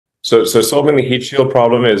So solving the heat shield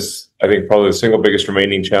problem is, I think, probably the single biggest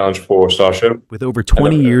remaining challenge for Starship. With over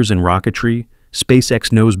 20 years in rocketry,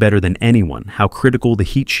 SpaceX knows better than anyone how critical the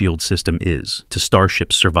heat shield system is to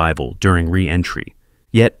Starship's survival during re-entry.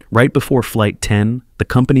 Yet, right before Flight 10, the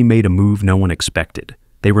company made a move no one expected.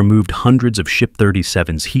 They removed hundreds of Ship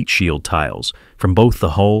 37's heat shield tiles from both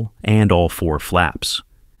the hull and all four flaps.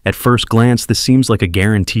 At first glance, this seems like a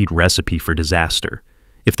guaranteed recipe for disaster.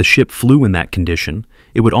 If the ship flew in that condition,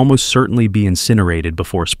 it would almost certainly be incinerated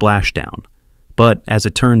before splashdown. But, as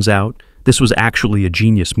it turns out, this was actually a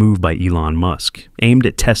genius move by Elon Musk, aimed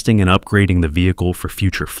at testing and upgrading the vehicle for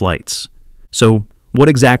future flights. So, what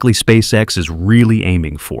exactly SpaceX is really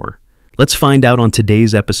aiming for? Let's find out on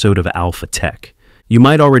today's episode of Alpha Tech. You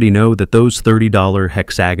might already know that those $30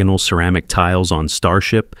 hexagonal ceramic tiles on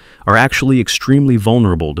Starship are actually extremely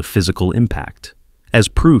vulnerable to physical impact. As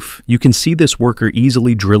proof, you can see this worker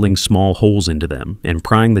easily drilling small holes into them and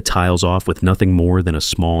prying the tiles off with nothing more than a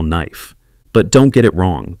small knife. But don't get it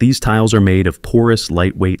wrong, these tiles are made of porous,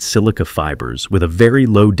 lightweight silica fibers with a very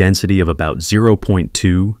low density of about 0.2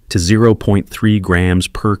 to 0.3 grams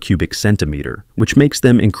per cubic centimeter, which makes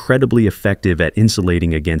them incredibly effective at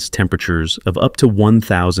insulating against temperatures of up to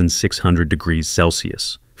 1,600 degrees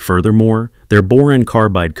Celsius. Furthermore, their boron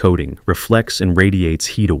carbide coating reflects and radiates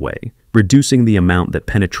heat away, reducing the amount that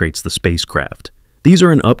penetrates the spacecraft. These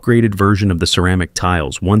are an upgraded version of the ceramic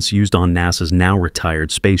tiles once used on NASA's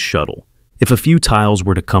now-retired space shuttle. If a few tiles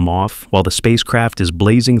were to come off while the spacecraft is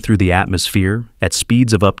blazing through the atmosphere at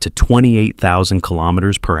speeds of up to 28,000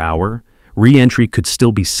 kilometers per hour, re-entry could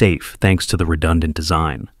still be safe thanks to the redundant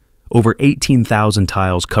design. Over 18,000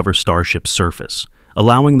 tiles cover Starship's surface,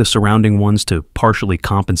 allowing the surrounding ones to partially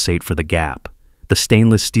compensate for the gap. The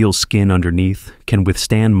stainless steel skin underneath can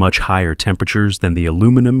withstand much higher temperatures than the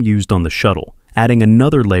aluminum used on the shuttle, adding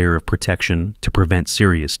another layer of protection to prevent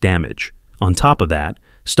serious damage. On top of that,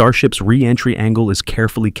 Starship's re-entry angle is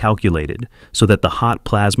carefully calculated so that the hot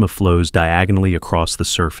plasma flows diagonally across the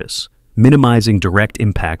surface, minimizing direct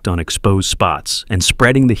impact on exposed spots and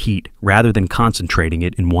spreading the heat rather than concentrating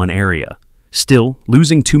it in one area. Still,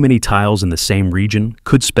 losing too many tiles in the same region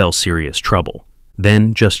could spell serious trouble.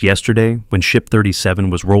 Then, just yesterday, when Ship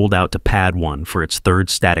 37 was rolled out to Pad 1 for its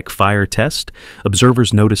third static fire test,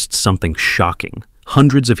 observers noticed something shocking.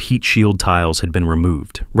 Hundreds of heat shield tiles had been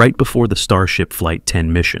removed right before the Starship Flight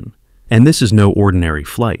 10 mission. And this is no ordinary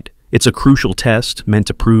flight. It's a crucial test meant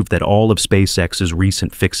to prove that all of SpaceX's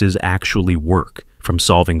recent fixes actually work, from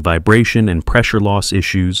solving vibration and pressure loss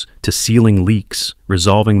issues to sealing leaks,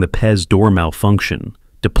 resolving the PEZ door malfunction,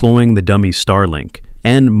 deploying the dummy Starlink,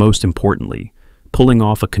 and most importantly, pulling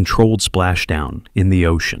off a controlled splashdown in the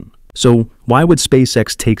ocean. So why would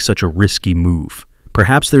SpaceX take such a risky move?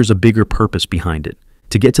 Perhaps there's a bigger purpose behind it.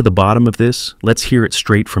 To get to the bottom of this, let's hear it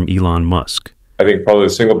straight from Elon Musk. I think probably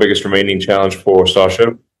the single biggest remaining challenge for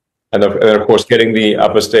Starship. And then, of course, getting the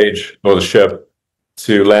upper stage or the ship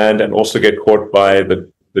to land and also get caught by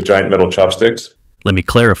the giant metal chopsticks. Let me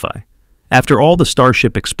clarify. After all the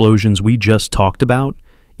Starship explosions we just talked about,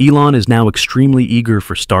 Elon is now extremely eager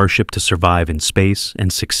for Starship to survive in space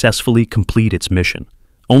and successfully complete its mission.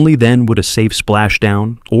 Only then would a safe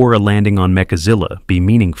splashdown or a landing on Mechazilla be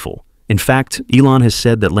meaningful. In fact, Elon has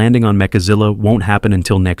said that landing on Mechazilla won't happen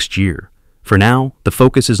until next year. For now, the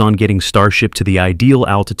focus is on getting Starship to the ideal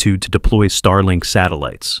altitude to deploy Starlink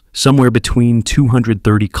satellites, somewhere between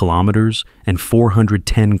 230 kilometers and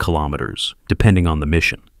 410 kilometers, depending on the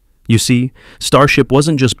mission. You see, Starship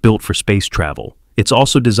wasn't just built for space travel. It's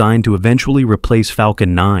also designed to eventually replace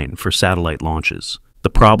Falcon 9 for satellite launches. The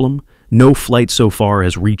problem? No flight so far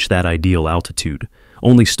has reached that ideal altitude.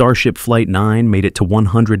 Only Starship Flight 9 made it to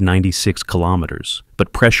 196 kilometers,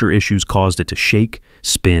 but pressure issues caused it to shake,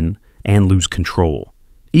 spin, and lose control.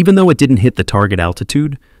 Even though it didn't hit the target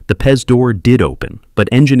altitude, the PEZ door did open, but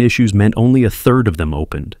engine issues meant only a third of them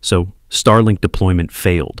opened, so Starlink deployment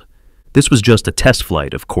failed. This was just a test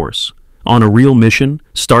flight, of course. On a real mission,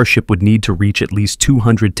 Starship would need to reach at least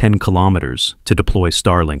 210 kilometers to deploy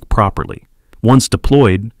Starlink properly. Once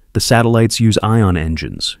deployed, the satellites use ion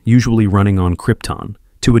engines, usually running on Krypton,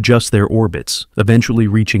 to adjust their orbits, eventually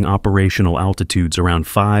reaching operational altitudes around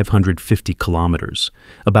 550 kilometers,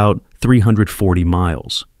 about 340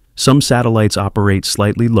 miles. Some satellites operate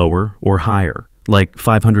slightly lower or higher, like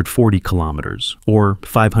 540 kilometers or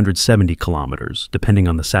 570 kilometers, depending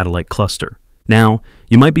on the satellite cluster. Now,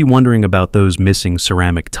 you might be wondering about those missing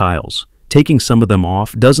ceramic tiles. Taking some of them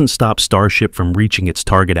off doesn't stop Starship from reaching its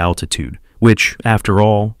target altitude, which, after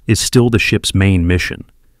all, is still the ship's main mission.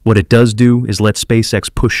 What it does do is let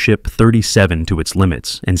SpaceX push Ship 37 to its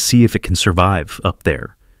limits and see if it can survive up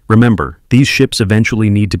there. Remember, these ships eventually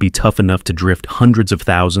need to be tough enough to drift hundreds of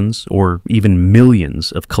thousands or even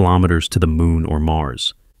millions of kilometers to the moon or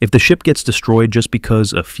Mars. If the ship gets destroyed just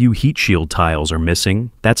because a few heat shield tiles are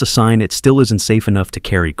missing, that's a sign it still isn't safe enough to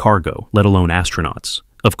carry cargo, let alone astronauts.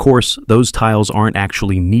 Of course, those tiles aren't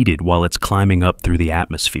actually needed while it's climbing up through the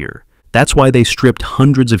atmosphere. That's why they stripped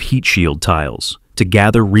hundreds of heat shield tiles, to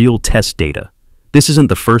gather real test data. This isn't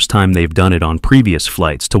the first time they've done it on previous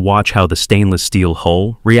flights to watch how the stainless steel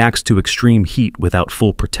hull reacts to extreme heat without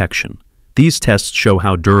full protection. These tests show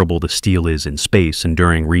how durable the steel is in space and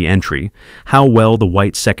during re-entry, how well the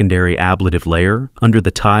white secondary ablative layer under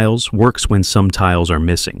the tiles works when some tiles are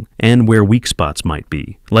missing, and where weak spots might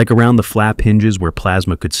be, like around the flap hinges where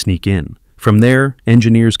plasma could sneak in. From there,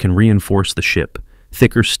 engineers can reinforce the ship,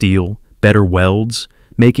 thicker steel, better welds,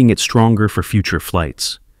 making it stronger for future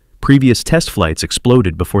flights. Previous test flights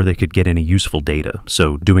exploded before they could get any useful data,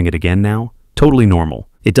 so doing it again now? Totally normal.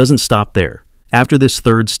 It doesn't stop there. After this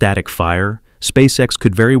third static fire, SpaceX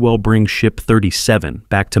could very well bring Ship 37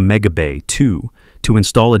 back to Mega Bay 2 to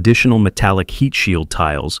install additional metallic heat shield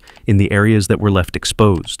tiles in the areas that were left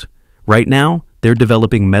exposed. Right now, they're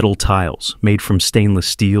developing metal tiles made from stainless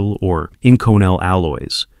steel or Inconel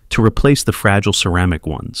alloys to replace the fragile ceramic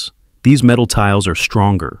ones. These metal tiles are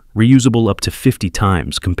stronger, reusable up to 50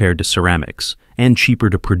 times compared to ceramics, and cheaper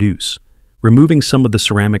to produce. Removing some of the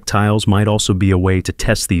ceramic tiles might also be a way to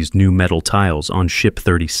test these new metal tiles on Ship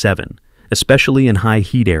 37, especially in high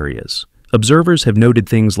heat areas. Observers have noted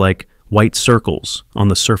things like white circles on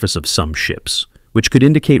the surface of some ships, which could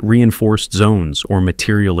indicate reinforced zones or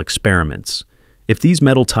material experiments. If these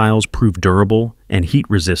metal tiles prove durable and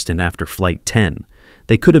heat-resistant after Flight 10,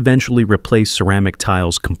 they could eventually replace ceramic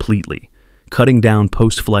tiles completely, cutting down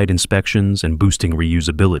post-flight inspections and boosting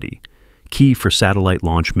reusability, key for satellite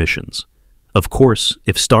launch missions. Of course,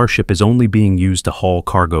 if Starship is only being used to haul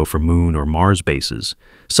cargo for Moon or Mars bases,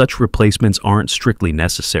 such replacements aren't strictly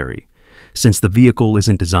necessary, since the vehicle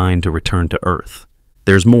isn't designed to return to Earth.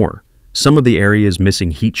 There's more. Some of the areas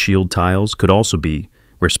missing heat shield tiles could also be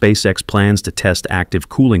where SpaceX plans to test active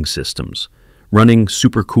cooling systems, running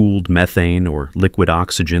supercooled methane or liquid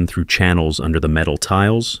oxygen through channels under the metal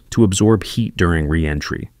tiles to absorb heat during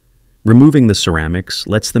re-entry. Removing the ceramics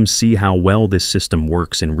lets them see how well this system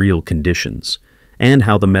works in real conditions, and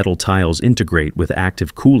how the metal tiles integrate with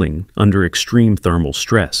active cooling under extreme thermal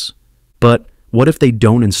stress. But what if they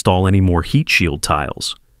don't install any more heat shield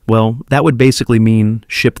tiles? Well, that would basically mean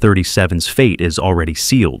Ship 37's fate is already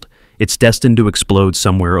sealed. It's destined to explode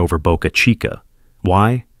somewhere over Boca Chica.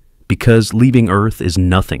 Why? Because leaving Earth is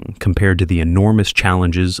nothing compared to the enormous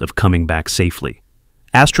challenges of coming back safely.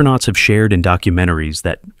 Astronauts have shared in documentaries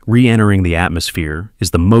that re-entering the atmosphere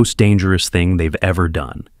is the most dangerous thing they've ever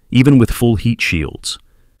done, even with full heat shields.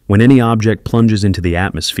 When any object plunges into the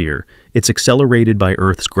atmosphere, it's accelerated by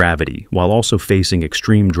Earth's gravity while also facing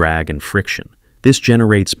extreme drag and friction. This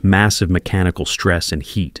generates massive mechanical stress and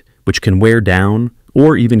heat, which can wear down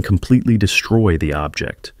or even completely destroy the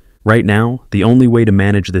object. Right now, the only way to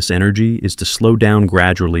manage this energy is to slow down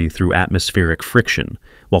gradually through atmospheric friction,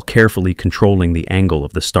 while carefully controlling the angle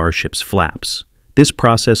of the Starship's flaps. This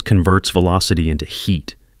process converts velocity into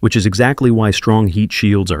heat, which is exactly why strong heat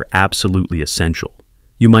shields are absolutely essential.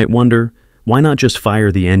 You might wonder, why not just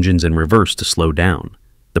fire the engines in reverse to slow down?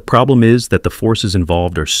 The problem is that the forces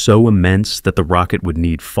involved are so immense that the rocket would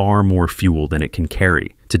need far more fuel than it can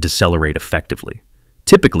carry to decelerate effectively.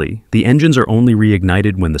 Typically, the engines are only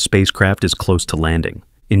reignited when the spacecraft is close to landing.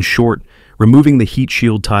 In short, removing the heat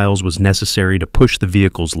shield tiles was necessary to push the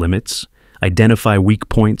vehicle's limits, identify weak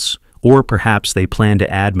points, or perhaps they plan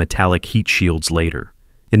to add metallic heat shields later.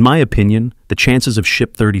 In my opinion, the chances of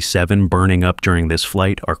Ship 37 burning up during this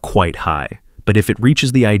flight are quite high. But if it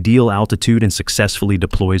reaches the ideal altitude and successfully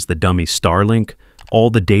deploys the dummy Starlink, all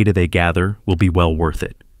the data they gather will be well worth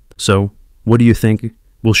it. So, what do you think?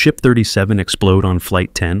 Will Ship 37 explode on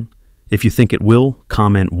Flight 10? If you think it will,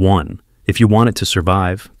 comment 1. If you want it to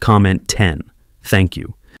survive, comment 10. Thank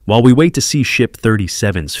you. While we wait to see Ship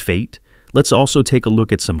 37's fate, let's also take a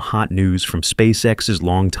look at some hot news from SpaceX's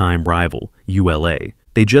longtime rival, ULA.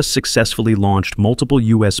 They just successfully launched multiple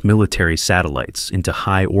U.S. military satellites into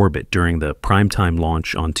high orbit during the primetime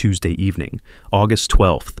launch on Tuesday evening, August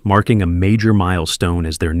 12th, marking a major milestone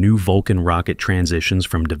as their new Vulcan rocket transitions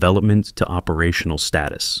from development to operational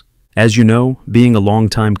status. As you know, being a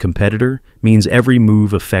longtime competitor means every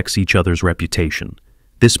move affects each other's reputation.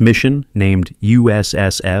 This mission, named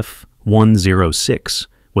USSF-106,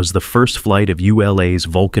 was the first flight of ULA's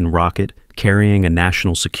Vulcan rocket carrying a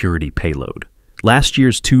national security payload. Last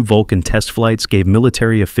year's 2 Vulcan test flights gave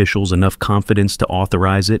military officials enough confidence to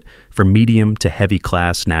authorize it for medium to heavy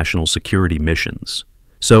class national security missions.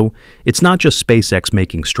 So, it's not just SpaceX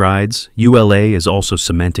making strides, ULA is also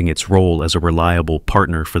cementing its role as a reliable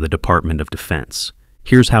partner for the Department of Defense.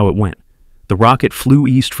 Here's how it went. The rocket flew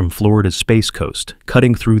east from Florida's Space Coast,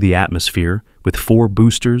 cutting through the atmosphere with 4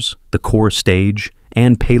 boosters, the core stage,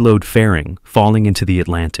 and payload fairing falling into the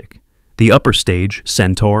Atlantic. The upper stage,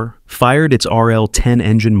 Centaur, fired its RL-10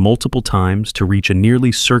 engine multiple times to reach a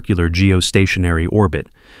nearly circular geostationary orbit,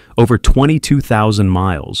 over 22,000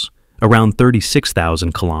 miles, around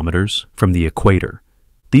 36,000 kilometers, from the equator.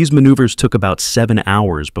 These maneuvers took about 7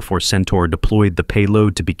 hours before Centaur deployed the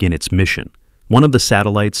payload to begin its mission. One of the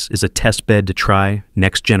satellites is a testbed to try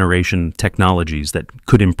next-generation technologies that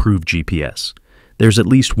could improve GPS. There's at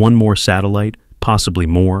least one more satellite, possibly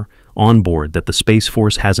more, on board that the Space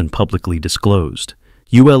Force hasn't publicly disclosed.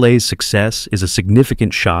 ULA's success is a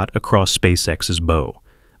significant shot across SpaceX's bow.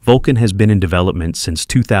 Vulcan has been in development since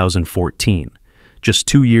 2014, just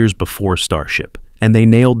 2 years before Starship, and they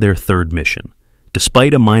nailed their 3rd mission.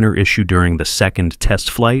 Despite a minor issue during the 2nd test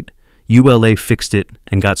flight, ULA fixed it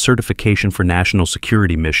and got certification for national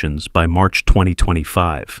security missions by March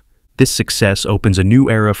 2025. This success opens a new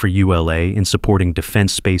era for ULA in supporting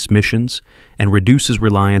defense space missions and reduces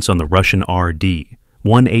reliance on the Russian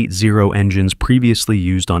RD-180 engines previously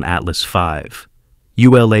used on Atlas V.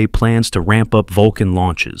 ULA plans to ramp up Vulcan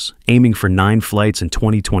launches, aiming for 9 flights in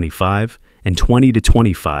 2025 and 20 to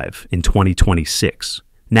 25 in 2026.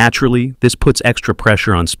 Naturally, this puts extra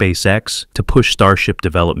pressure on SpaceX to push Starship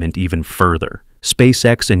development even further.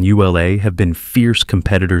 SpaceX and ULA have been fierce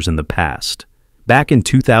competitors in the past. Back in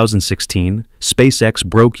 2016, SpaceX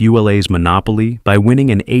broke ULA's monopoly by winning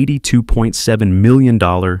an $82.7 million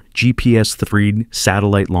GPS-3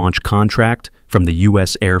 satellite launch contract from the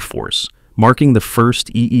U.S. Air Force, marking the first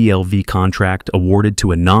EELV contract awarded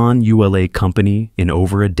to a non-ULA company in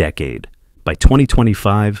over a decade. By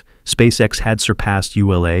 2025, SpaceX had surpassed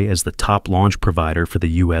ULA as the top launch provider for the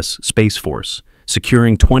U.S. Space Force,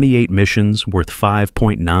 securing 28 missions worth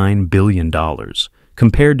 $5.9 billion,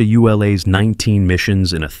 compared to ULA's 19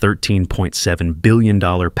 missions in a $13.7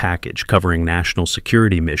 billion package covering national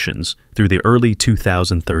security missions through the early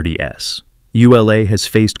 2030s. ULA has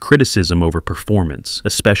faced criticism over performance,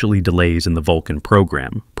 especially delays in the Vulcan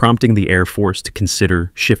program, prompting the Air Force to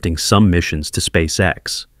consider shifting some missions to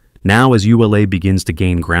SpaceX. Now, as ULA begins to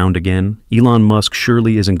gain ground again, Elon Musk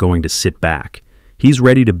surely isn't going to sit back. He's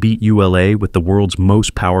ready to beat ULA with the world's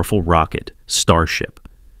most powerful rocket, Starship.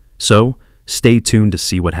 So, stay tuned to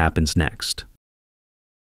see what happens next.